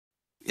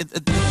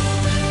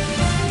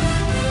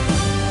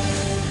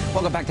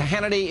Welcome back to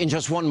Hannity. In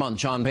just 1 month,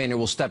 John Boehner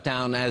will step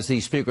down as the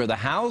Speaker of the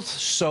House.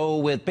 So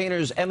with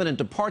Boehner's imminent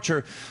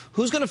departure,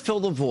 who's going to fill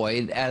the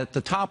void at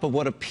the top of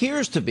what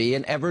appears to be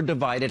an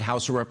ever-divided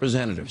House of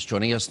Representatives?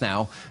 Joining us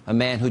now, a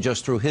man who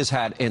just threw his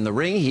hat in the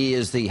ring. He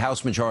is the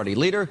House Majority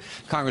Leader,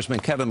 Congressman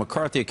Kevin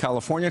McCarthy of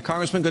California.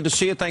 Congressman, good to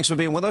see you. Thanks for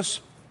being with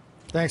us.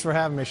 Thanks for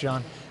having me,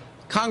 Sean.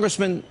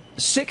 Congressman,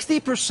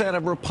 60%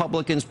 of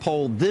Republicans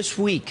polled this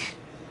week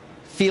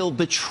feel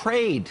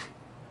betrayed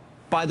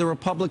by the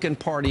Republican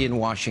Party in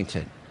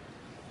Washington.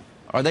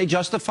 Are they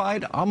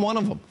justified? I'm one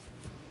of them.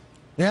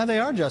 Yeah, they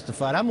are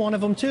justified. I'm one of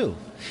them, too.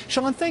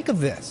 Sean, think of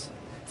this.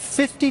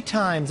 50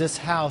 times this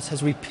House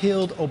has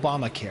repealed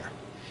Obamacare.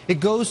 It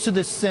goes to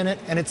the Senate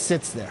and it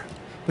sits there.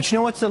 But you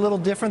know what's a little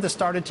different that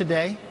started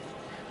today?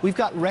 We've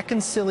got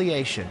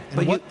reconciliation.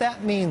 And what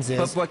that means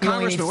is but you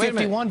only need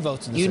 51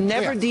 votes in the Senate. You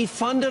never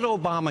defunded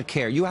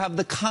Obamacare. You have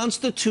the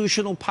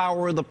constitutional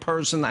power of the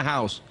purse in the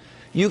House.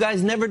 You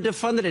guys never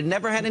defunded it,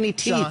 never had any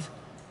teeth.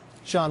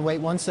 Sean, wait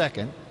 1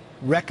 second.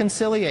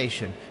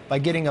 Reconciliation, by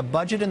getting a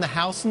budget in the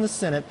House and the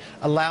Senate,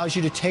 allows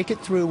you to take it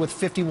through with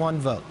 51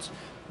 votes.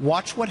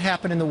 Watch what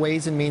happened in the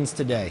Ways and Means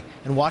today,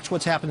 and watch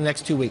what's happened in the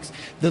next 2 weeks.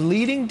 The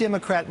leading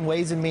Democrat in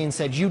Ways and Means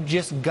said you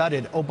just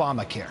gutted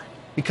Obamacare,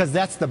 because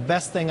that's the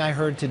best thing I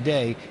heard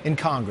today in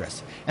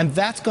Congress. And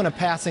that's going to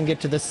pass and get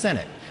to the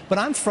Senate. But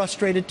I'm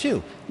frustrated,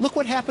 too. Look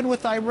what happened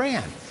with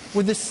Iran,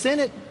 where the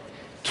Senate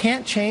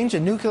can't change a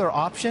nuclear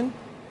option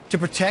to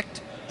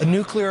protect a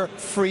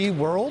nuclear-free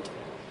world.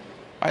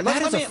 All right,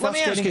 let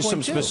me ask you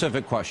some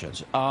specific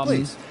questions.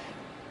 Please.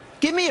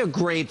 Give me a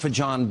grade for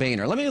John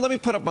Boehner. Let me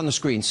put up on the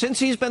screen. Since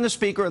he's been the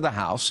Speaker of the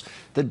House,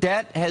 the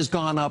debt has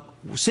gone up.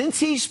 Since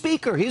he's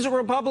Speaker, he's a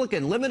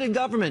Republican, limited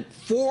government,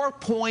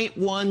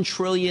 $4.1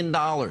 trillion.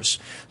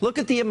 Look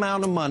at the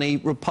amount of money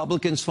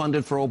Republicans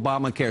funded for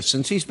Obamacare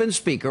since he's been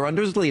Speaker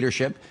under his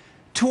leadership,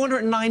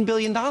 $209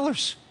 billion.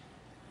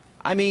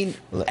 I mean,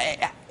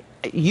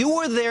 you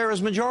were there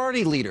as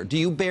Majority Leader. Do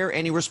you bear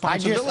any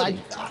responsibility?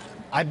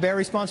 I bear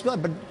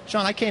responsibility. But,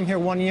 Sean, I came here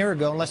 1 year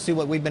ago, and let's see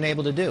what we've been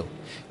able to do.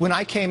 When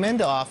I came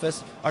into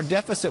office, our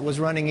deficit was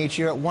running each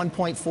year at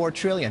 $1.4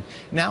 trillion.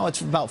 Now it's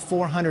about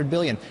 $400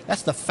 billion.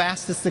 That's the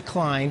fastest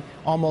decline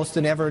almost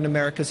in ever in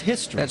America's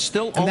history. That's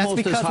still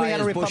almost as high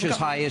as Bush's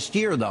highest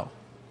year, though.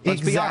 Let's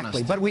be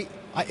honest. But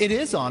it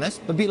is honest,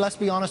 but let's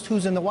be honest,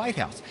 who's in the White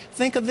House?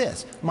 Think of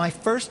this. My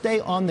first day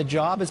on the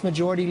job as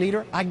Majority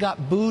Leader, I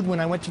got booed when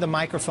I went to the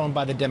microphone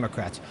by the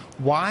Democrats.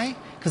 Why?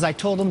 Because I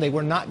told them they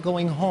were not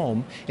going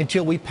home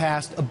until we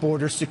passed a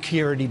border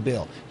security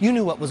bill. You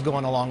knew what was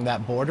going along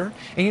that border.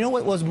 And you know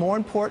what was more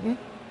important?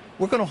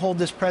 We're going to hold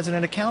this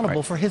president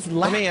accountable for his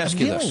lack of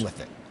dealing with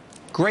it.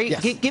 Great.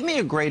 Yes. Give me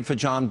a grade for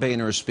John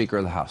Boehner as Speaker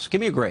of the House.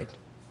 Give me a grade.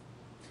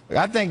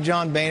 I think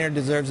John Boehner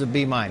deserves a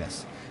B-.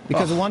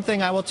 Because the one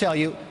thing I will tell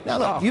you, now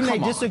look, you may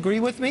disagree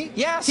with me.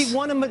 Yes. He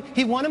won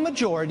a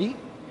majority.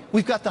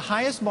 We've got the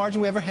highest margin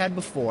we ever had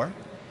before.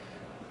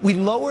 We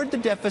lowered the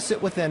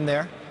deficit within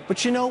there.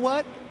 But you know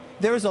what?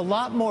 There is a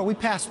lot more. We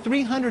passed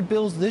 300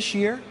 bills this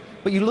year,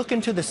 but you look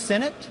into the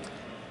Senate,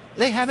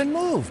 they haven't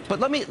moved. But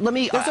there's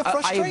a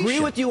frustration. I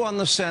agree with you on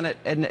the Senate,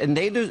 and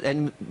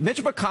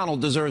Mitch McConnell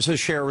deserves his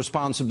share of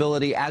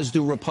responsibility, as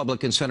do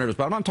Republican senators.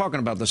 But I'm not talking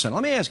about the Senate.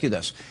 Let me ask you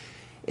this.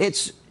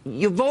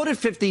 You voted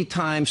 50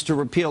 times to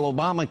repeal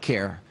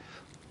Obamacare,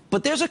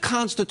 but there's a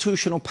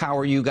constitutional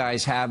power you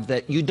guys have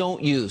that you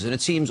don't use. And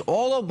it seems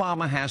all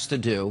Obama has to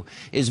do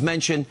is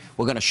mention,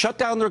 we're going to shut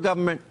down their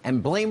government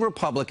and blame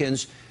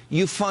Republicans.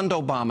 You fund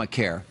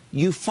Obamacare.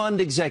 You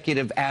fund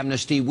executive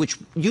amnesty, which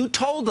you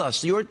told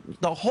us,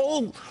 the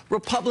whole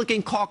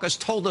Republican caucus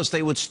told us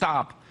they would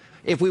stop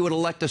if we would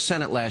elect the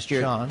Senate last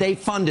year. Sean, they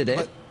funded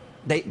it.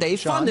 They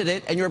funded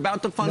it, and you're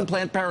about to fund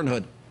Planned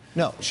Parenthood.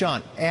 No,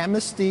 Sean,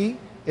 amnesty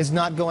is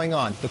not going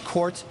on. The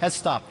courts has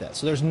stopped that.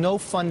 So there's no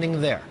funding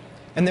there.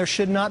 And there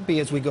should not be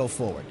as we go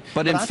forward.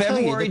 But in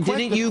February,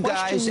 didn't you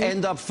guys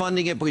end up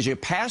funding it because you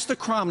passed the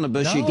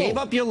omnibus, you gave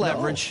up your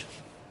leverage?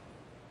 No.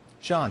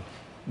 Sean,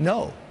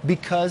 no,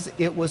 because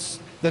it was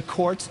the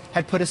courts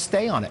had put a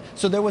stay on it.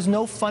 So there was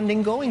no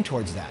funding going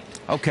towards that.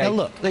 Okay. Now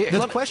look,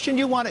 the question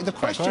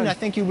I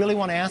think you really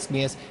want to ask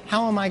me is,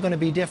 how am I going to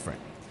be different?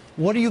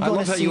 What are you going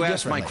to see differently? I love how you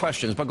ask my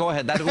questions, but go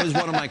ahead. That was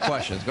one of my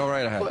questions. Go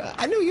right ahead. Well,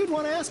 I knew you'd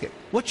want to ask it.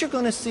 What you're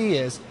going to see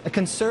is a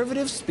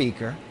conservative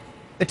speaker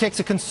that takes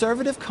a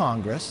conservative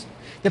Congress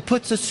that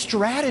puts a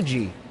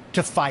strategy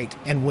to fight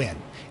and win.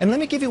 And let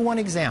me give you one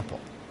example.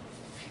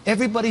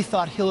 Everybody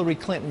thought Hillary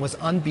Clinton was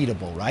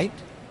unbeatable, right?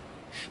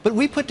 But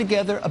we put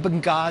together a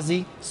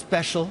Benghazi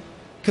special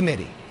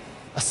committee,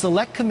 a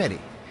select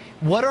committee.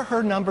 What are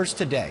her numbers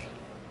today?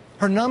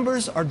 Her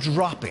numbers are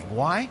dropping.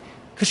 Why?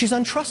 Because she's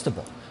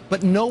untrustable.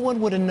 But no one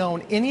would have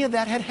known any of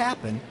that had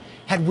happened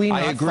had we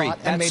not thought and made that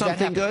happen. That's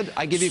something good.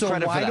 I give you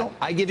credit for that.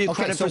 I give you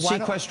credit for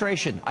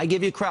sequestration. I'll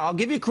give you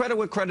credit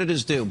where credit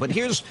is due. But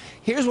here's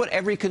what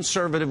every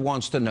conservative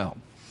wants to know.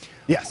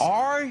 Yes.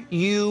 Are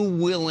you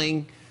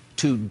willing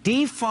to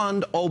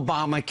defund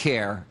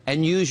Obamacare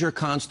and use your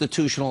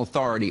constitutional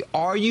authority?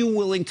 Are you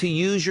willing to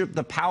use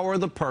the power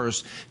of the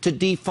purse to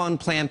defund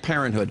Planned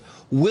Parenthood?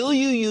 Will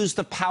you use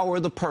the power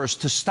of the purse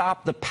to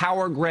stop the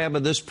power grab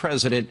of this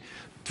president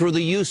through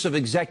the use of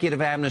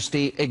executive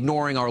amnesty,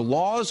 ignoring our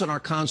laws and our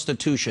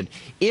Constitution?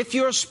 If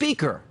you're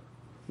Speaker,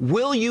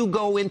 will you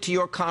go into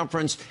your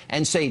conference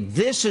and say,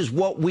 this is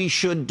what we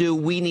should do,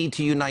 we need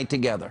to unite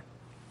together?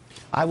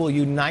 I will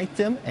unite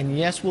them, and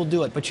yes, we'll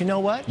do it. But you know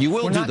what? You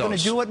will do those. We're not going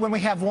to do it when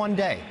we have one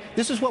day.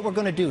 This is what we're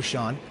going to do,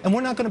 Sean, and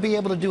we're not going to be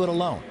able to do it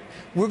alone.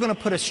 We're going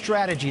to put a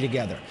strategy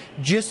together,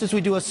 just as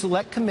we do a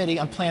select committee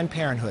on Planned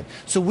Parenthood.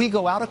 So we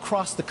go out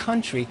across the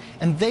country,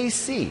 and they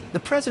see. The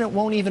president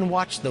won't even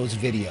watch those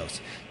videos.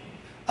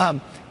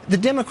 The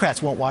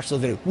Democrats won't watch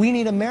those videos. We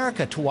need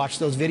America to watch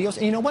those videos.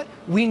 And you know what?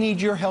 We need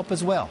your help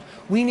as well.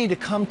 We need to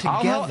come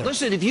together.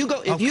 Listen, if you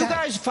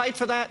guys fight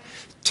for that,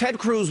 Ted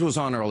Cruz was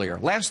on earlier.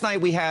 Last night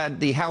we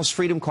had the House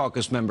Freedom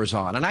Caucus members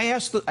on. And I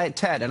asked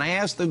Ted, and I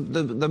asked the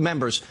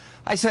members,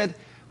 I said,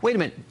 wait a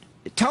minute,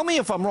 tell me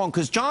if I'm wrong,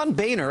 because John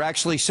Boehner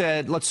actually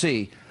said, let's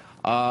see,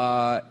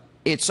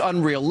 it's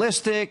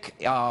unrealistic.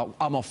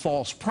 I'm a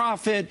false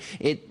prophet.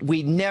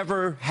 We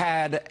never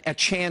had a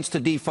chance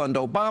to defund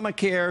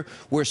Obamacare.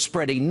 We're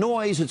spreading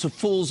noise. It's a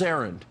fool's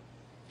errand.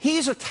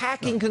 He's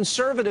attacking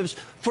conservatives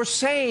for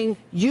saying,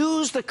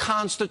 use the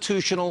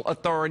constitutional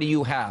authority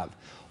you have.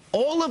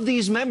 All of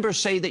these members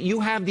say that you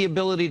have the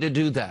ability to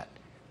do that.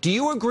 Do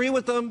you agree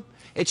with them?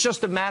 It's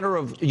just a matter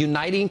of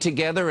uniting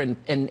together and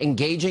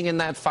engaging in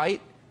that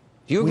fight?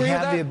 Do you agree with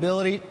that?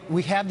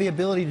 We have the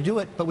ability to do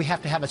it, but we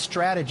have to have a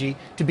strategy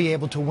to be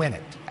able to win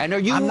it. And are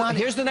you?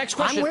 Here's the next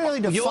question. I'm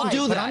willing to You'll fight,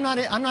 do that.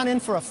 but I'm not in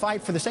for a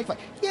fight for the sake of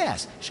fight.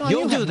 Yes, Sean,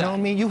 you have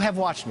known me. You have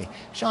watched me.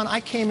 Sean, I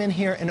came in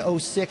here in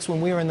 '06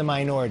 when we were in the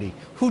minority.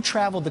 Who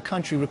traveled the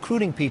country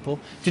recruiting people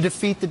to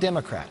defeat the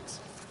Democrats?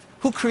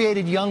 Who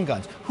created Young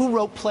Guns? Who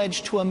wrote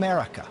Pledge to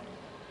America?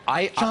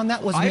 Sean,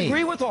 that was me. I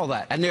agree with all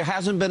that. And there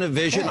hasn't been a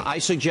vision. Okay. I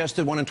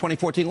suggested one in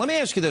 2014. Let me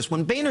ask you this.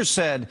 When Boehner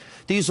said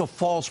these are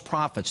false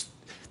prophets,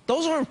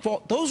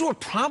 those were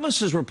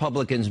promises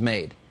Republicans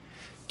made.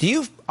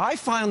 I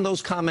find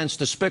those comments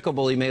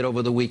despicable he made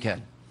over the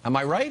weekend. Am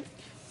I right?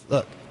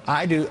 Look,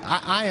 I do.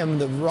 I am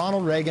the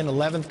Ronald Reagan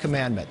 11th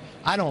commandment.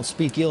 I don't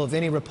speak ill of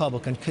any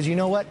Republican because you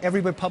know what? Every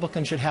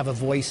Republican should have a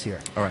voice here.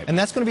 All right. And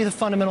that's going to be the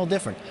fundamental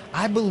difference.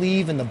 I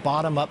believe in the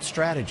bottom-up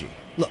strategy.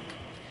 Look,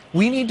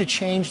 we need to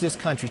change this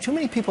country. Too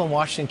many people in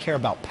Washington care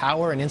about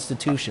power and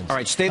institutions. All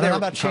right, stay there, How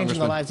about changing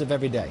the Congressman. lives of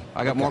every day?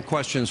 I got more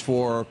questions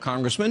for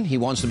Congressman. He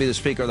wants to be the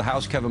Speaker of the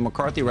House, Kevin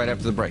McCarthy, right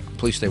after the break.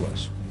 Please stay with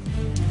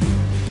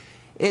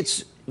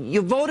us.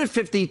 You voted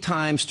 50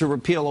 times to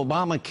repeal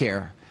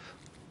Obamacare,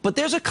 but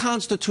there's a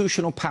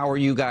constitutional power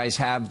you guys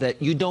have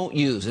that you don't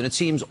use. And it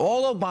seems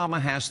all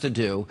Obama has to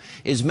do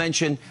is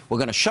mention, we're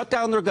going to shut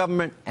down their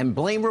government and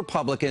blame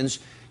Republicans.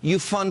 You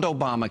fund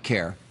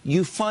Obamacare.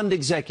 You fund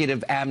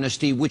executive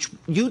amnesty, which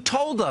you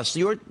told us,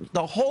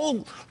 the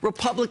whole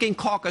Republican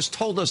caucus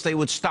told us they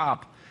would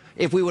stop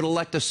if we would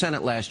elect the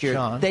Senate last year.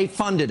 Sean, they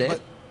funded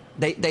it.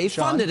 They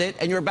funded it,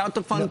 and you're about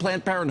to fund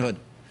Planned Parenthood.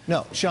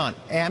 No, Sean,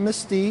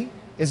 amnesty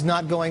is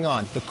not going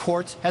on. The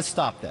courts has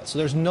stopped that. So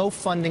there's no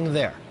funding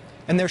there.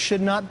 And there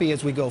should not be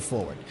as we go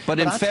forward. But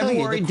in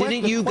February,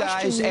 didn't you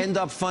guys end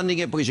up funding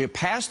it because you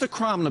passed the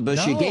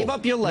Cromnibus, you gave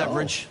up your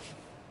leverage? No.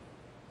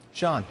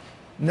 Sean,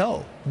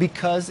 no,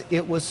 because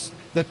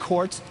the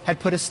courts had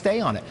put a stay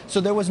on it. So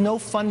there was no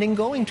funding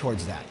going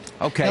towards that.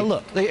 Okay. Now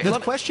look, the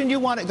question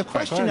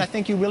I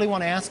think you really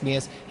want to ask me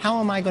is, how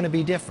am I going to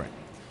be different?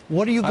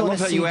 What are you going to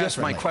see differently? I love that you asked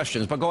my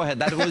questions, but go ahead.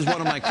 That was one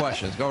of my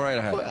questions. Go right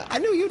ahead. Well, I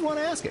knew you'd want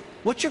to ask it.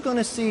 What you're going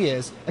to see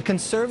is a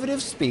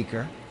conservative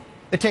speaker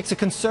that takes a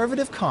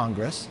conservative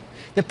Congress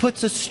that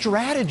puts a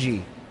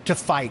strategy to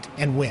fight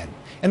and win.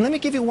 And let me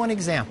give you one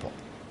example.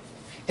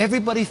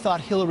 Everybody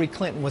thought Hillary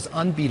Clinton was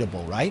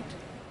unbeatable, right?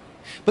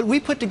 But we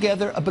put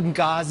together a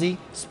Benghazi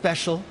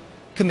special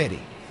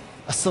committee,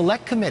 a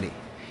select committee.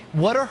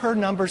 What are her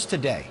numbers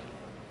today?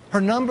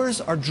 Her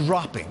numbers are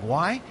dropping.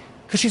 Why?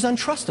 Because she's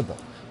untrustable.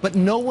 But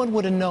no one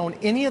would have known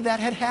any of that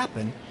had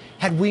happened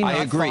had we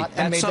not thought and made that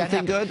happen. That's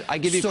something good. I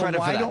give you credit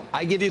for that.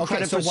 I give you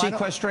credit for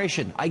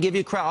sequestration. I'll give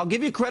you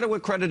credit where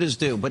credit is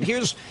due. But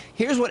here's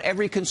what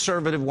every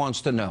conservative wants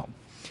to know.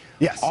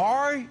 Yes.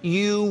 Are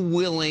you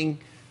willing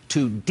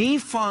to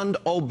defund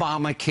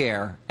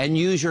Obamacare and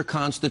use your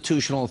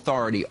constitutional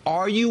authority?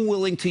 Are you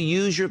willing to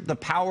use the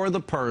power of the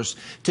purse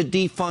to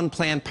defund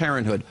Planned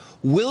Parenthood?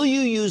 Will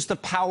you use the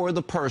power of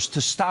the purse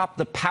to stop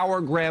the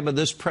power grab of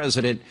this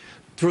president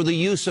through the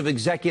use of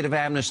executive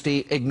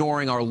amnesty,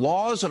 ignoring our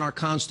laws and our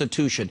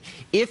Constitution?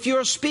 If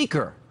you're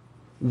Speaker,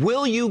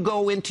 will you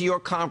go into your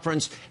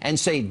conference and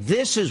say,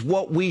 this is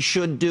what we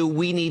should do,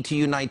 we need to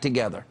unite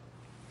together?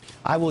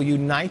 I will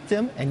unite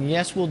them, and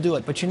yes, we'll do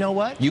it. But you know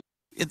what?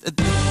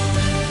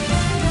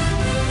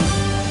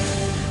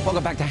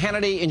 Welcome back to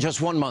Hannity. In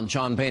just 1 month,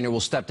 John Boehner will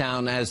step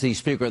down as the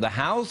Speaker of the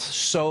House.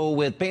 So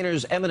with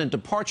Boehner's imminent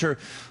departure,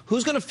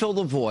 who's going to fill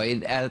the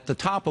void at the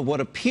top of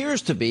what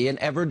appears to be an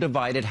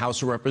ever-divided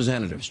House of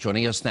Representatives?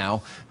 Joining us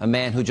now, a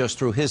man who just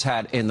threw his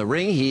hat in the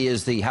ring. He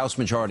is the House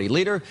Majority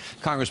Leader,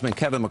 Congressman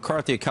Kevin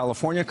McCarthy of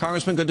California.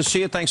 Congressman, good to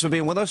see you. Thanks for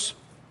being with us.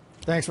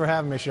 Thanks for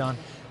having me, Sean.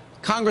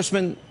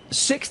 Congressman,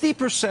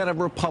 60% of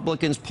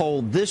Republicans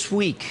polled this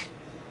week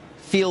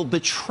feel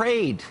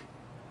betrayed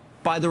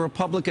by the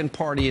Republican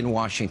Party in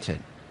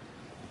Washington.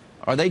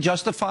 Are they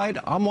justified?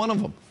 I'm one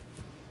of them.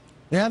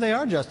 Yeah, they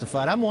are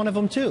justified. I'm one of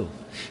them, too.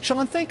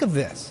 Sean, think of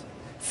this.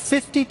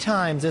 50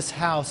 times this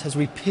House has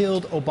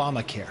repealed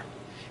Obamacare.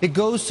 It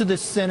goes to the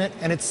Senate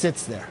and it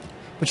sits there.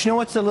 But you know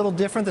what's a little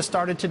different that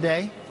started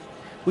today?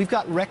 We've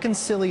got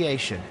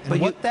reconciliation.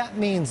 And what that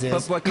means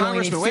is but you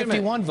only need Congressman,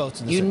 51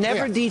 votes in the Senate. You Senate.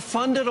 never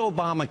defunded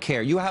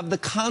Obamacare. You have the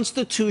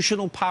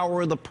constitutional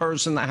power of the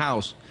purse in the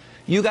House.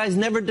 You guys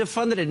never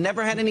defunded it,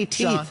 never had any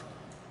teeth.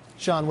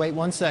 Sean, wait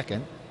 1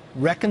 second.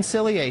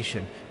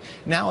 Reconciliation.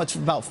 Now it's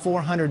about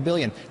 $400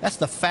 billion. That's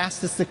the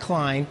fastest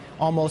decline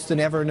almost than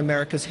ever in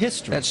America's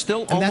history. That's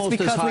still almost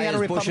as high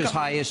as Bush's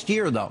highest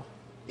year, though.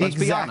 Let's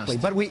be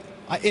honest. But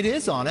it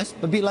is honest,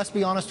 but let's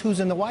be honest,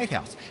 who's in the White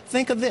House?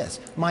 Think of this.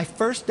 My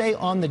first day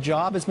on the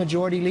job as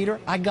Majority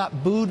Leader, I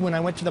got booed when I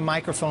went to the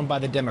microphone by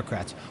the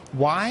Democrats.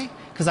 Why?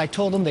 Because I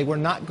told them they were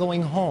not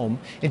going home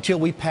until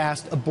we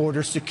passed a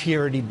border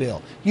security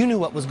bill. You knew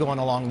what was going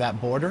along that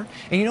border.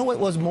 And you know what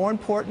was more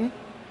important?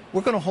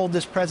 We're going to hold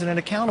this president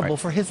accountable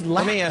for his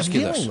lack of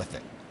dealing with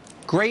it.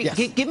 Grade,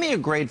 yes. Give me a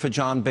grade for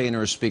John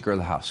Boehner as Speaker of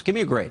the House. Give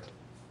me a grade.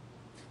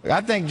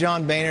 I think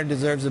John Boehner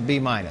deserves a B-.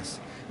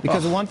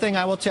 Because the one thing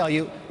I will tell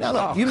you, now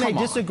look, you may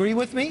disagree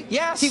with me.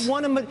 Yes. He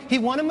won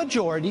a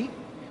majority.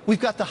 We've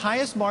got the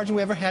highest margin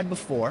we ever had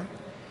before.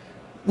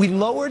 We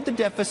lowered the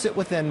deficit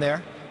within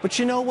there. But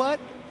you know what?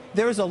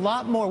 There is a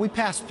lot more. We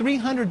passed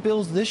 300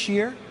 bills this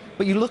year,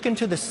 but you look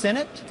into the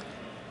Senate,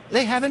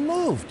 they haven't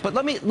moved. But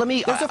let me.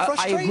 There's a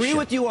frustration. I agree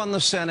with you on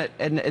the Senate,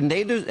 and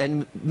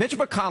Mitch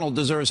McConnell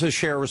deserves his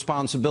share of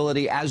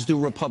responsibility, as do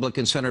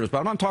Republican senators. But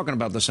I'm not talking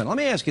about the Senate. Let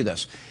me ask you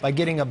this: by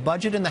getting a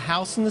budget in the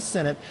House and the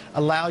Senate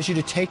allows you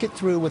to take it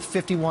through with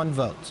 51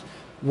 votes.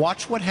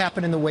 Watch what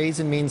happened in the Ways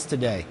and Means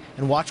today,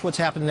 and watch what's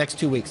happened in the next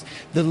 2 weeks.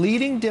 The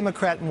leading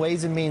Democrat in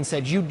Ways and Means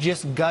said you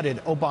just gutted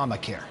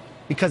Obamacare,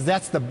 because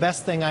that's the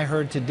best thing I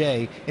heard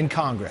today in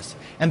Congress,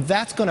 and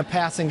that's going to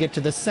pass and get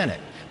to the Senate.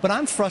 But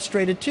I'm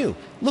frustrated, too.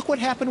 Look what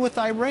happened with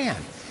Iran,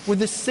 where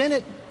the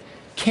Senate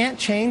can't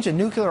change a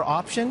nuclear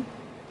option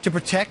to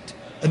protect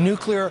a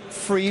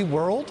nuclear-free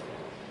world.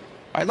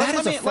 All right,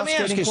 let me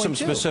ask you some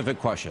specific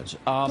questions.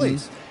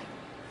 Please.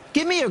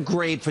 Give me a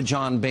grade for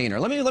John Boehner.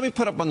 Let me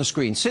put up on the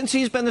screen. Since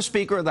he's been the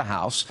Speaker of the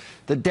House,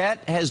 the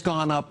debt has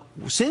gone up.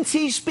 Since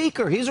he's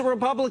Speaker, he's a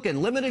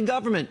Republican, limited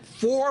government,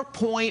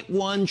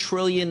 $4.1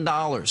 trillion.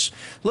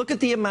 Look at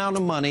the amount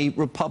of money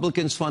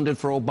Republicans funded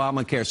for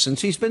Obamacare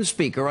since he's been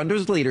Speaker under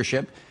his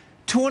leadership,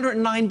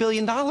 $209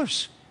 billion.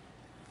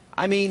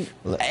 I mean,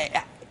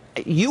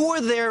 you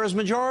were there as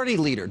Majority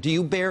Leader. Do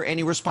you bear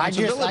any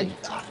responsibility?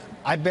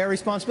 I bear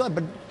responsibility.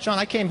 But, Sean,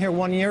 I came here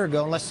 1 year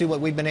ago, and let's see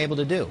what we've been able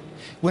to do.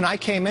 When I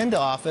came into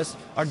office,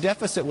 our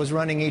deficit was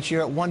running each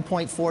year at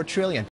 $1.4 trillion.